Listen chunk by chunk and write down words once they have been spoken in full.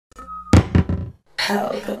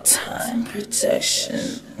Pelpa time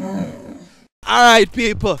protection. Alright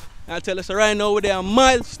people, I'll tell us right now we're there at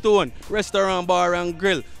Milestone Restaurant, Bar and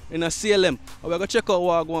Grill in a CLM. We're going to check out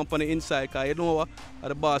what going on the inside because you know what?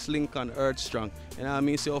 The boss Lincoln Earth Strong. You know what I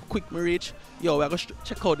mean? See how quick me reach. Yo, we're going to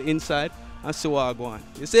check out the inside and see what going on.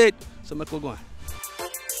 You see it? So let's go on.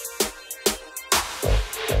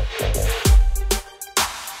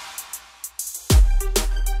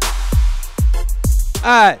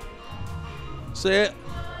 Alright. So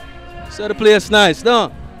the place nice,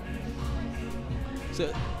 no?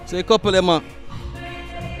 So a couple of them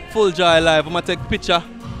full joy live. I'm gonna take a picture.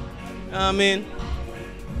 You know what I mean?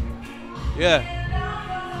 Yeah.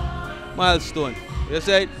 Milestone. You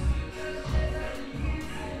see it?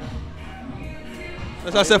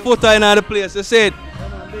 As I say, foot in the place, you see it? Yeah,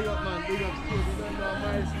 man, big up, man, big up.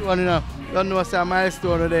 You don't know Milestone, you know. You don't know say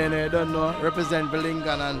Milestone there, you don't know represent for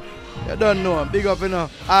Lincoln and you don't know. Big up, you know.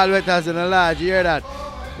 All wetters in the lodge, you hear that?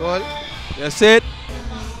 Cool? You see it?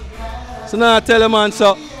 So now I tell the man,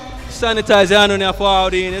 so sanitize your hand on your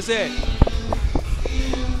forward in, you see it?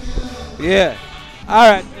 Yeah.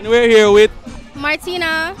 Alright, and we're here with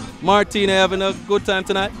Martina. Martina, having a good time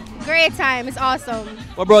tonight? Great time, it's awesome.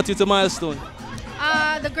 What brought you to Milestone?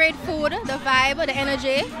 The great food, the vibe, the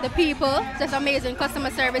energy, the people, just amazing.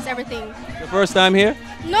 Customer service, everything. The first time here?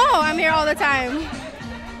 No, I'm here all the time.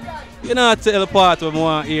 You know, tell the part of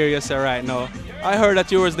one here you say right now. I heard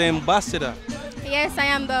that you was the ambassador. Yes, I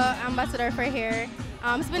am the ambassador for here.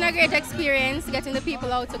 It's been a great experience getting the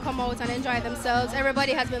people out to come out and enjoy themselves.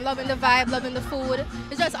 Everybody has been loving the vibe, loving the food.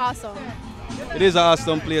 It's just awesome. It is an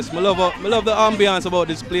awesome place. I love the ambience about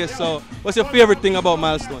this place. So, what's your favorite thing about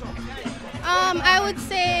Milestone? I would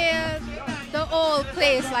say the whole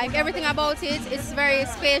place, like everything about it, it's very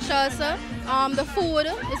spacious. The food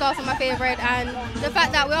is also my favorite, and the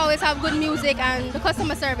fact that we always have good music and the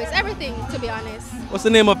customer service, everything, to be honest. What's the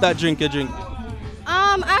name of that drink you drink?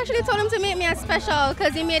 I actually told him to make me a special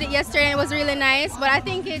because he made it yesterday and it was really nice, but I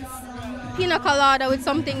think it's pina colada with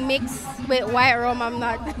something mixed with white rum. I'm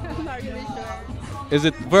not really sure. Is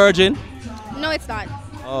it virgin? No, it's not.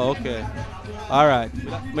 Oh, okay. All right.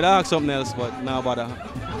 I'm going to ask something else, but now about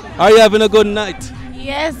that. Are you having a good night?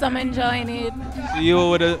 Yes, I'm enjoying it. See you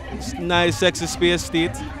with a nice, sexy space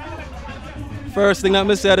teeth. First thing that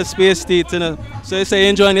I say, the space teeth, you know. So you say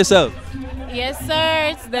you're enjoying yourself? Yes,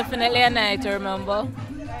 sir. It's definitely a night to remember.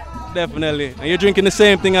 Definitely. And you're drinking the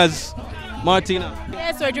same thing as Martina?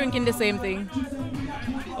 Yes, we're drinking the same thing.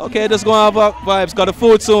 Okay, just go and have vibes. Got the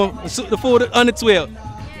food soon. The food on its way.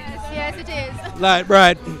 Yes, it is. Light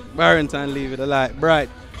bright. Barrington leave it a light bright.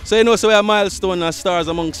 So you know, so we have Milestone and stars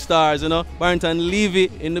among stars, you know. Barrington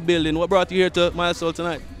Levy in the building. What brought you here to Milestone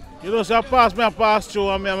tonight? You know, so I pass through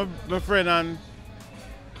and me and my friend and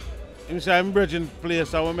him say I'm bridging place,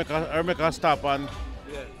 so I make a stop and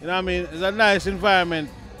you know what I mean? It's a nice environment,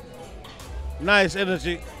 nice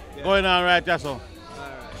energy going on right there, so.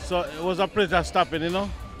 So it was a pleasure stopping, you know.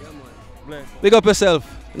 Big up yourself,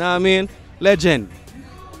 you know what I mean? Legend.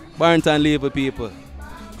 Barrington Levy people.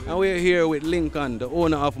 And we're here with Lincoln, the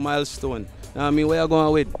owner of Milestone. You know what I mean? Where you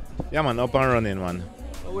going with? Yeah, man, up and running, man.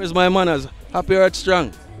 Oh, where's my manners? Happy Earth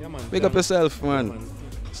Strong. Yeah, man. Big up yourself, man. Yeah, man.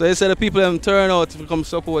 So you said the people them turn out to come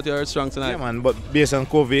support your Earth Strong tonight? Yeah, man, but based on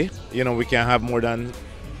COVID, you know, we can't have more than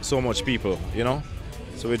so much people, you know?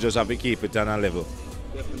 So we just have to keep it on a level.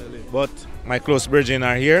 Definitely. But my close brethren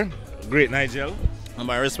are here. Great Nigel. And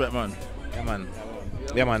my respect, man. Yeah, man.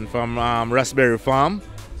 Yeah, man, from Raspberry Farm.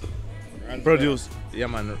 Produce. Yeah,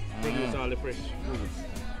 man. Produce all the fresh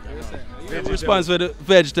foods. You're responsible for the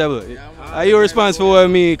vegetable. Are you responsible for what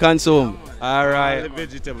me consume? All right. All the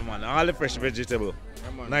vegetable, man. All the fresh vegetable.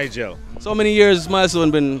 Nigel. So many years Milestone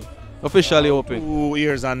been officially open? 2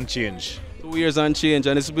 years and change. 2 years and change,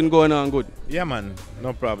 and it's been going on good? Yeah, man.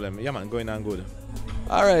 No problem. Yeah, man. Going on good.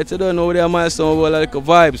 All right. You don't know where Milestone about like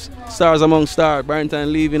vibes. Stars among stars.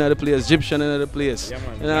 Barrington leaving at the place. Egyptian in the place. Yeah,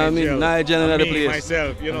 man. You know what I mean? Nigel in the place.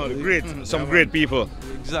 Myself, you know, great. Some great people.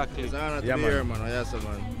 Exactly. It's an honor to Yeah, be man. here, man. Yes,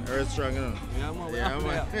 man. Earth Strong, you know. Yeah, man. Yeah,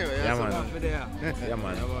 man. Yeah, man. Yeah,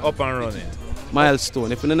 man. Up and running.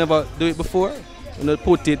 Milestone. If you never do it before, you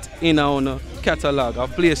put it in our catalog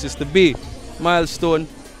of places to be. Milestone,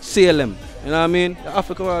 Salem. You know what I mean? The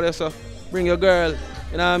Africa world, so bring your girl,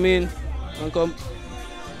 you know what I mean? And come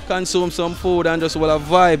consume some food and just well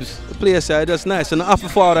vibes. The place is just nice. And the upper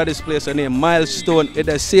forward of this place is named Milestone. It's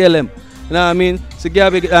the Salem. You know what I mean? So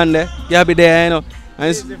Gabby down there, Gabby there, you know.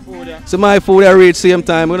 And so my food I reach same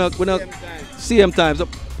time. We not same time. So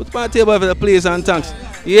put my table for the place and thanks.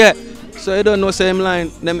 Yeah. So you don't know same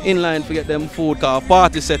line, them in line to get them food called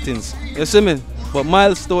party settings. You see me? But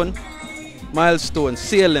Milestone,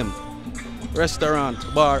 Salem. restaurant,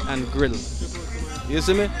 bar and grill. You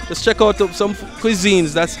see me? Just check out some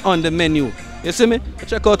cuisines that's on the menu. You see me?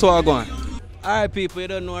 Check out what I'm going. Alright people, you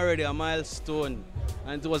don't know already, a Milestone.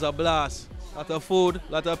 And it was a blast. Lot of food,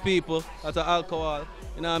 lot of people, lot of alcohol,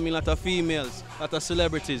 you know what I mean, lot of females, lot of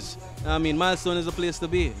celebrities. You know what I mean, Milestone is the place to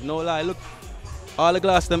be, no lie. Look, all the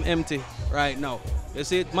glass them empty right now. You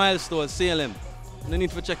see it, Milestone, Salem. You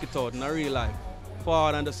need to check it out in real life.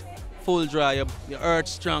 Forward and just full dry, your earth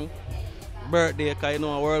strong. Birthday, cause you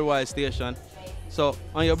know a worldwide station. So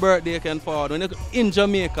on your birthday you can forward. When you're in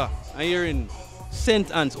Jamaica and you're in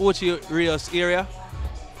St. Anne's, Ocho Rios area,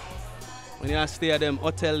 when you stay at them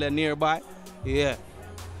hotel there nearby, yeah,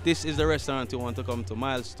 this is the restaurant you want to come to,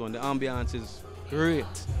 Milestone. The ambiance is great.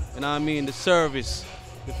 You know what I mean? The service,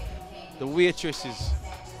 the waitresses,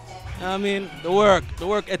 you know what I mean? The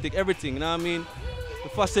work ethic, everything, you know what I mean? The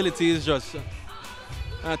facility is just,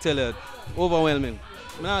 I tell you, overwhelming.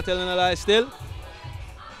 I'm not telling a lie still.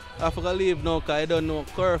 I have to leave now because I don't know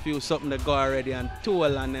curfew something that go already and toll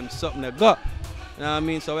and them something that go. You know what I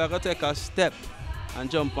mean? So we have to take a step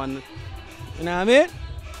and jump on, you know what I mean?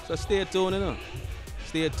 So stay tuned, you know.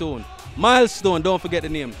 Stay tuned. Milestone, don't forget the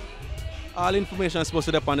name. All information is supposed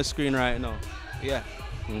to be up on the screen right now. Yeah.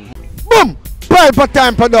 Boom! Pelpa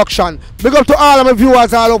Time Production. Big up to all of my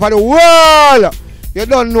viewers all over the world. You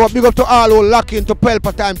don't know. Big up to all who lock into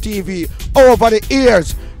Pelpa Time TV over the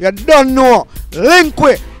years. You don't know. Link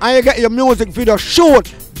with and you get your music video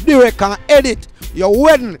shoot, direct and edit. Your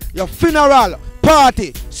wedding, your funeral,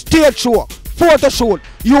 party, stage show, photo shoot,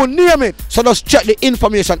 you name it. So just check the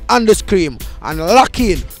information on the screen and lock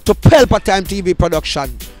in to Pelpa Time TV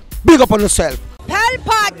Production. Big up on yourself.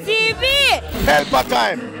 Pelpa TV! Pelpa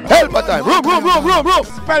Time! Pelpa Time! Room!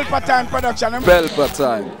 Pelpa Time Production. Pelpa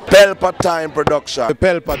Time. Pelpa Time Production.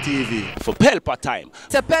 Pelpa TV. For Pelpa Time.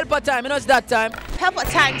 It's a Pelpa Time, you know it's that time.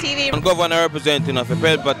 Pelpa Time TV. I'm governor representing of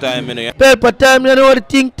Pelpa Time, you know. Pelpa Time, you know what the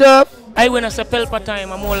thing tough? I when I say Pelpa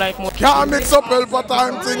Time, I'm more like more. Can't mix up Pelpa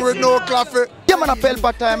Time thing with no coffee. Yeah, man, a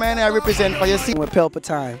Pelpa Time, and I represent for your scene with Pelpa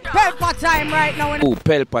Time. Pelpa Time right now. Oh,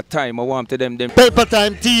 Pelpa Time, I want to them. Pelpa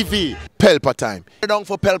Time TV. Pelpa Time. Down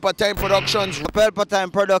for Pelpa Time Productions. Pelpa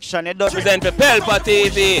Time Production, it does Present for Pelpa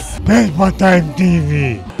TV. Pelpa Time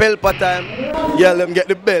TV. Pelpa Time. Yeah, let them get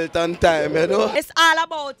the belt on time, you know. It's all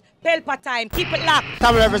about Pelpa Time. Keep it locked.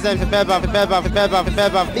 Time represent for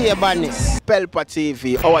Pelpa, be a badness. Pelpa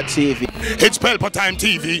TV, our TV. It's Pelpa Time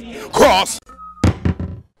TV. Cross.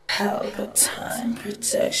 Pelpa Time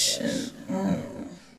Protection.